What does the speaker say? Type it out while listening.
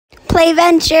Play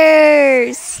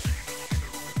Ventures.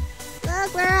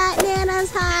 Look, we're at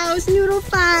Nana's house. Noodle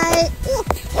fight. Ooh,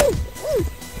 ooh, ooh.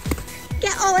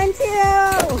 Get Owen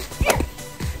too.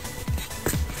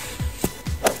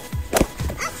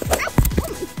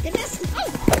 Goodness. Oh.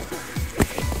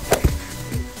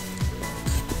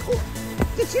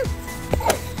 Get you.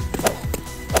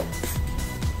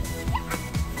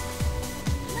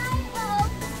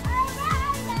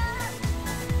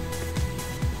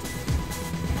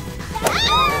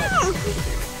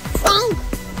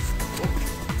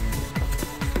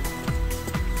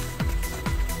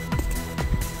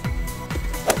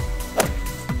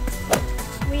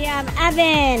 We have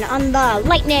Evan on the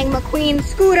Lightning McQueen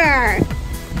scooter.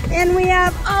 And we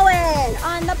have Owen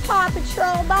on the Paw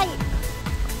Patrol bike.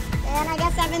 And I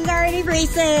guess Evan's already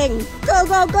racing. Go,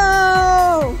 go,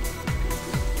 go!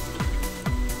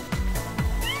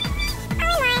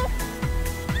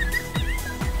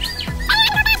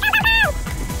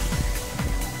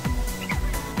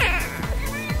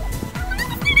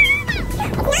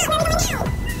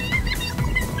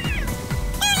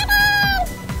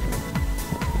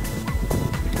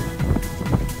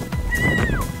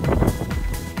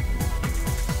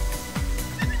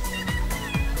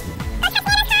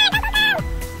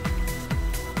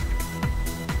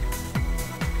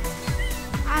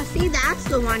 See, that's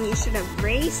the one you should have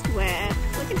raced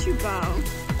with. Look at you go.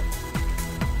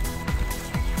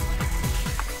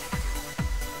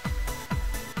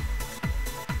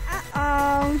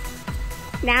 Uh-oh.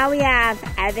 Now we have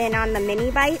Evan on the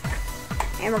mini bike,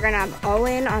 and we're gonna have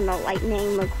Owen on the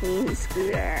Lightning McQueen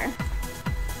scooter.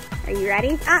 Are you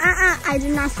ready? I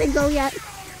did not say go yet.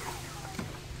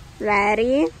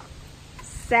 Ready,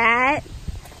 set,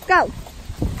 go.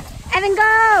 Evan,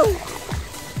 go!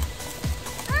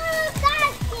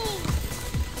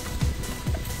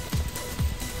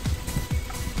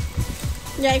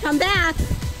 Yeah, come back.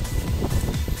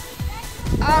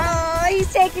 Oh,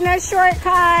 he's taking a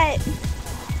shortcut.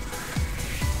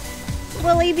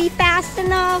 Will he be fast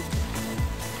enough?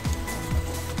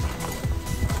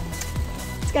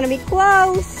 It's gonna be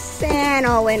close. And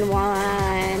Owen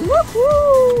won.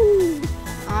 Woohoo!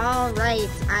 All right,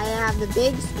 I have the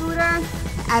big scooter.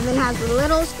 Evan has the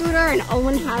little scooter, and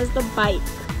Owen has the bike.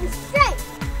 3,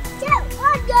 2,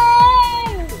 1, go!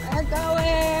 We're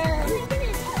going.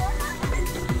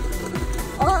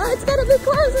 Oh, it's gonna be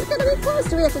close, it's gonna be close.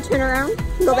 Do we have to turn around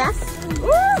and go back?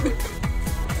 Woo!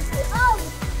 Oh!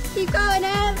 Keep going,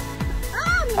 Ev.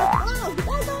 Oh,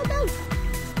 go, go, go.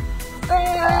 Go,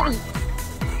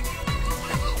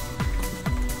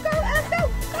 Ev, go,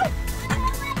 go.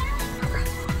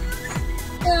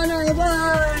 And I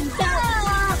won.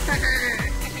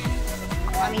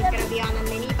 Mommy's gonna be on the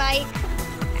mini bike.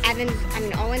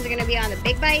 Owen's gonna be on the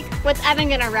big bike. What's Evan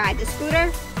gonna ride? The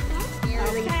scooter?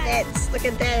 Really fits. Look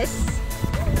at this.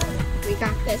 We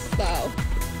got this though.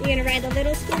 You're gonna ride the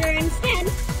little scooter instead.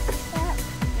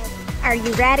 Are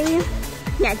you ready?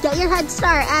 Yeah, get your head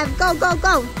start, Ev. Go, go,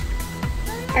 go.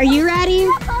 Are you ready?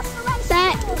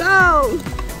 Set, go.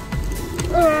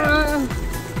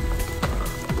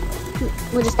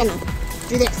 We're just gonna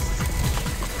do this.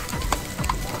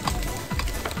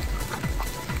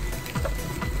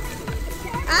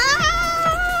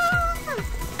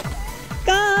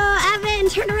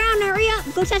 Turn around, hurry up.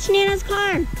 Go touch Nana's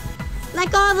car.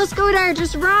 Let go of the scooter,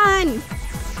 just run.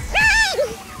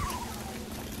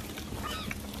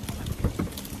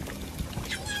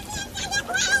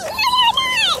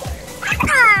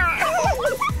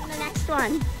 The next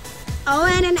one.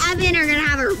 Owen and Evan are gonna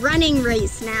have a running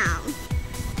race now.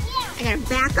 I'm gonna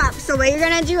back up. So what you're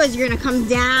gonna do is you're gonna come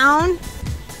down,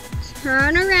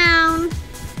 turn around,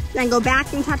 then go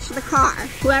back and touch the car.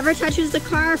 Whoever touches the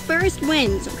car first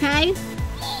wins, okay?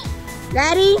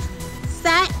 Ready,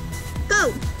 set,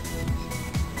 go.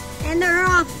 And they're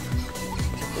off.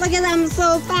 Look at them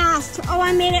so fast. Oh,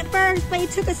 I made it first, but he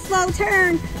took a slow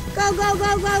turn. Go, go,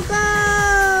 go, go,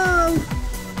 go.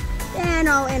 And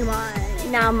Owen won.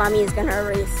 Now Mommy's gonna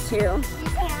race too.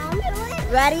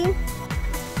 Ready?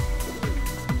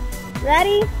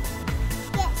 Ready?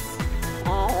 Yes.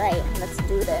 All right, let's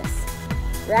do this.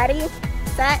 Ready,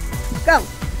 set, go.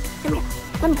 Come here,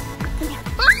 come here, come here.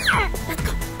 Let's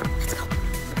go.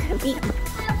 Beat him.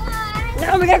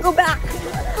 No, we gotta go back.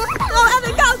 Oh,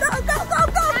 Evan, go, go, go, go,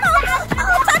 go, go, go,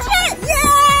 touch it!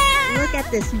 Yeah! Look at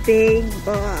this big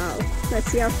ball. Let's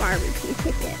see how far we can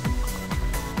kick it.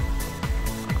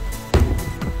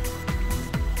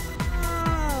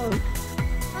 Oh.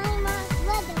 I'm a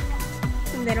little ball.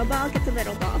 The little ball, get the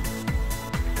little ball.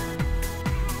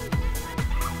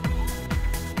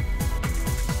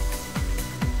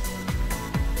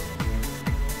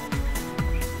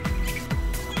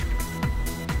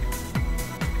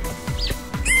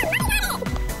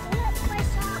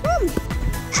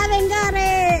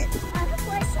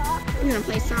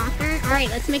 gonna play soccer? All right,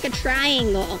 let's make a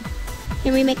triangle.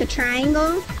 Can we make a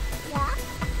triangle? Yeah.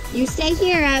 You stay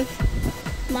here,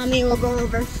 Ev. Mommy will go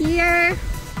over here.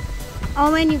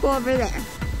 Owen, you go over there.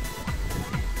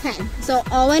 Okay, so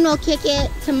Owen will kick it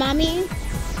to Mommy.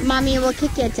 Mommy will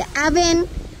kick it to Evan.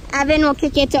 Evan will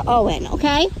kick it to Owen,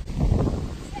 okay?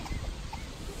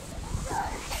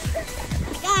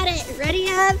 Got it. Ready,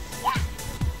 Ev?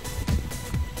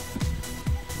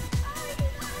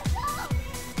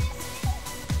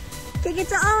 Kick it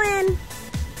to Owen.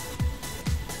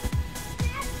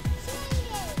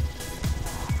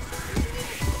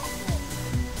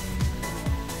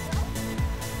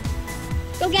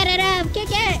 Go get it, Ev. Kick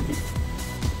it.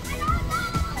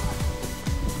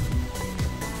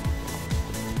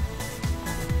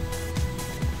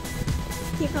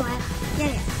 Keep going.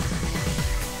 Get it.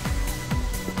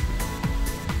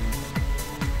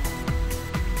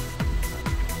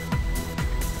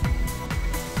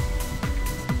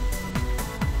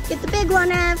 Get the big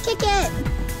one, Ev. Kick it.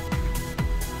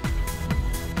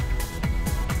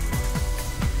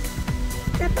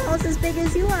 That ball's as big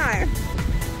as you are.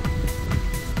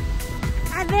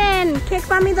 Evan, kick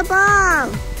Mommy the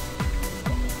ball.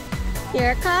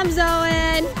 Here it comes,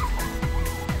 Owen.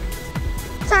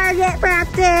 Target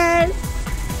practice.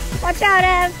 Watch out,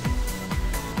 Ev.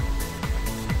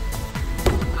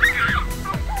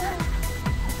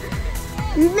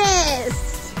 Missed.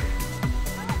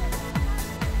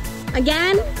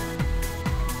 Again.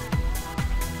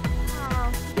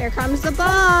 Oh, here comes the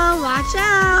ball. Watch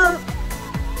out.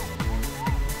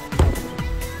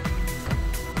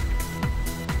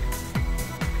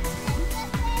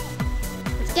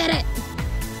 Let's get it.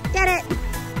 Get it.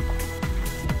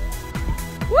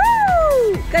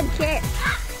 Woo! Good kick.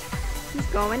 He's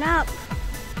going up.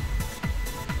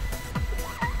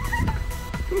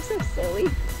 You're so silly.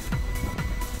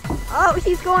 Oh,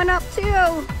 he's going up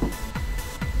too.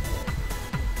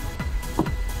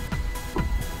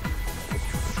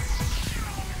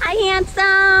 Hi,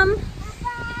 handsome.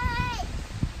 Bye.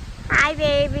 Hi,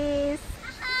 babies.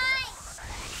 Bye.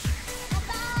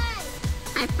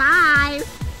 High five.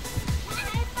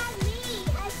 High five me.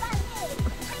 High five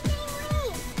me.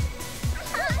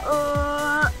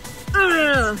 Hi.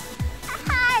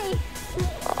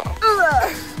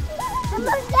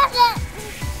 Look at it.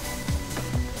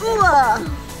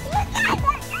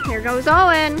 Here goes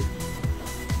Owen.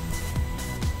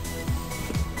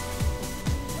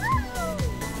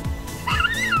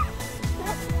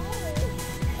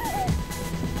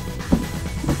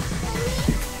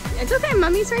 It's okay,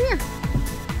 Mommy's right here.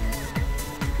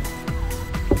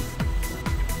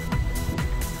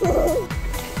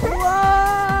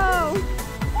 Whoa!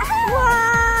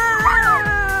 Whoa!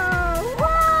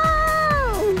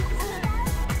 Whoa!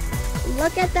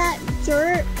 Look at that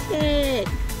dirt pit.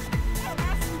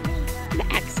 The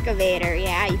excavator,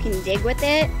 yeah, you can dig with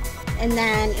it. And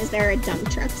then, is there a dump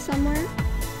truck somewhere?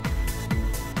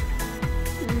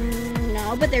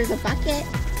 No, but there's a bucket.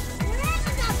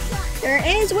 There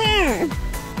is where?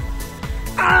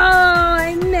 Oh,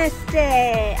 I missed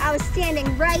it. I was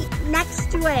standing right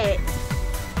next to it.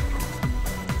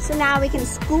 So now we can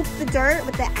scoop the dirt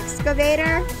with the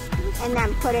excavator and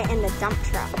then put it in the dump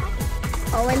truck.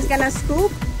 Owen's gonna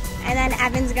scoop and then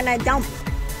Evan's gonna dump.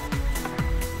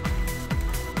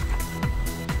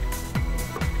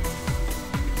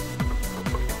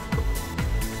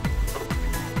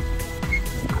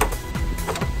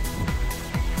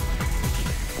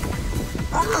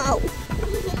 Oh!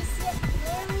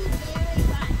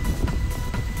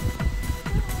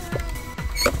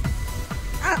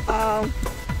 Uh-oh.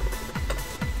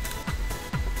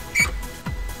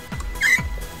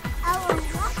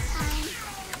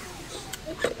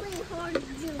 It's pretty hard to do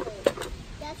it.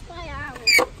 That's why I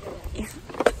was doing it.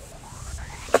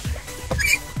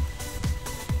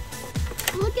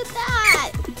 Look at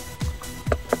that!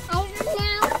 Over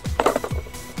now.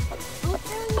 Over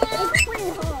now. It's pretty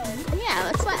hard. Yeah,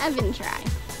 let's let Evan try.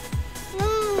 No.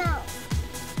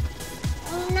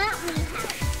 Not me.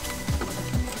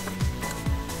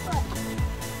 Look.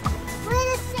 We're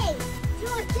the same. You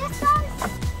want this one?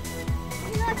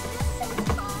 You want this thing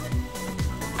called?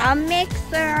 A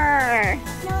mixer!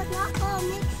 No, it's not called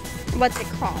mix. What's it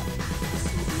called?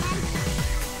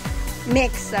 It's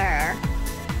Mixer.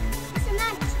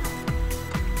 cement.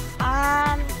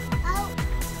 Um, Oh,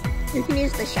 you can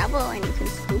use the shovel and you can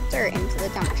scoop dirt into the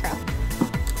dump truck.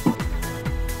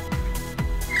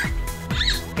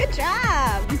 Good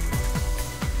job!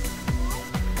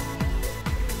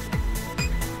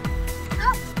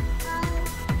 oh.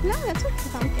 No, that's okay,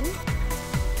 pumpkin.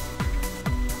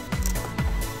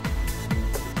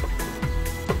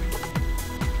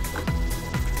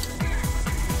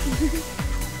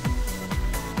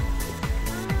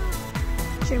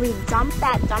 Should we dump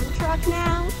that dump truck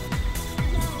now?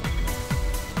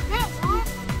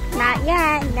 Not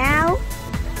yet. Now.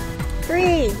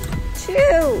 3, 2,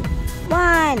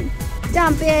 1.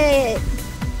 Dump it.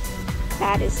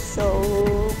 That is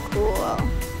so cool.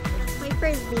 Let's play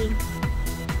Frisbee.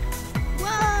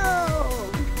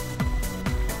 Whoa.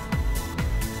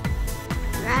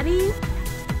 Ready?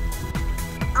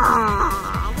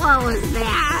 Oh, what was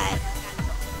that?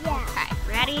 Yeah. Okay,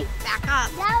 ready? Back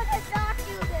up. Now the dog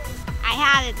do this. I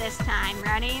had it this time.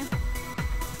 Ready?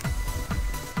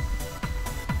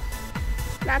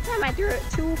 That time I threw it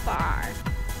too far.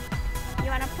 You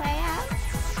want to play out?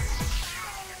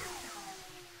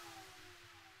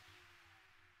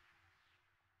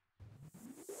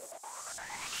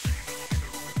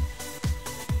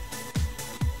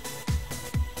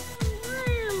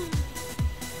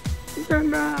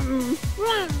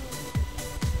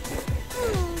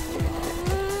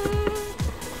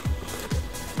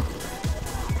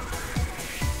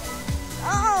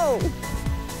 Oh!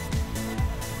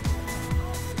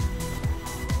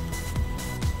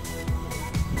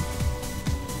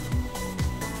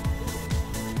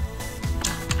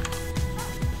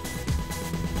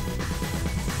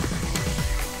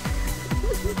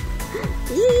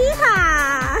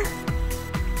 Yeehaw!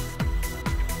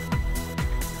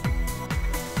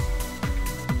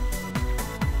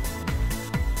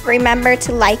 Remember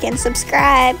to like and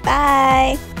subscribe.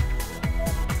 Bye.